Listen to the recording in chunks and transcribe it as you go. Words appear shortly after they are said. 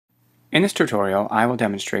In this tutorial, I will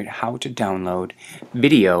demonstrate how to download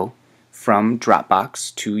video from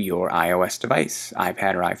Dropbox to your iOS device,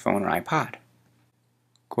 iPad or iPhone or iPod.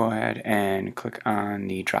 Go ahead and click on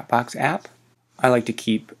the Dropbox app. I like to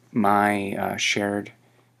keep my shared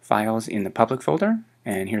files in the public folder,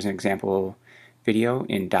 and here's an example video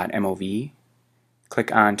in .mov.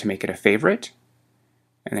 Click on to make it a favorite,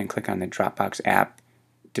 and then click on the Dropbox app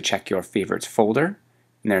to check your favorites folder,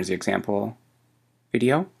 and there's the example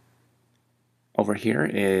video. Over here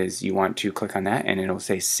is you want to click on that and it'll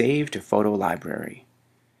say save to photo library.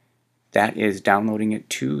 That is downloading it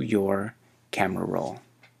to your camera roll.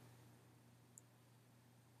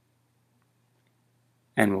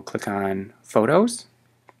 And we'll click on photos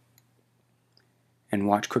and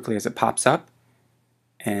watch quickly as it pops up,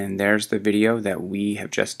 and there's the video that we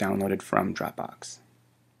have just downloaded from Dropbox.